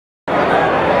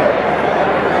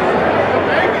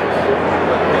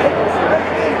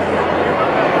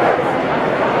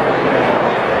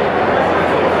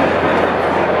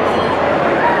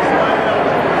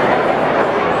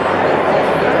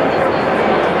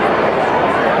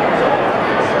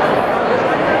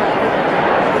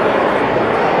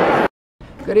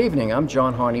evening. I'm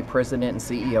John Harney, President and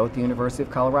CEO at the University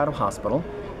of Colorado Hospital,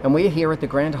 and we're here at the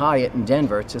Grand Hyatt in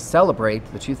Denver to celebrate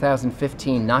the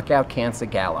 2015 Knockout Cancer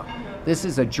Gala. This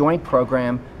is a joint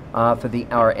program for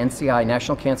our NCI,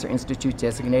 National Cancer Institute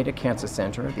Designated Cancer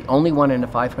Center, the only one in a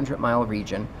 500-mile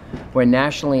region. We're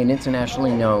nationally and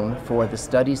internationally known for the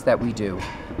studies that we do.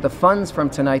 The funds from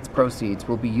tonight's proceeds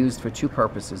will be used for two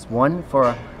purposes. One,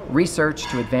 for research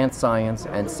to advance science,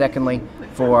 and secondly,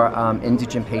 for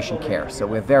indigent patient care. So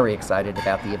we're very excited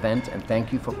about the event, and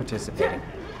thank you for participating.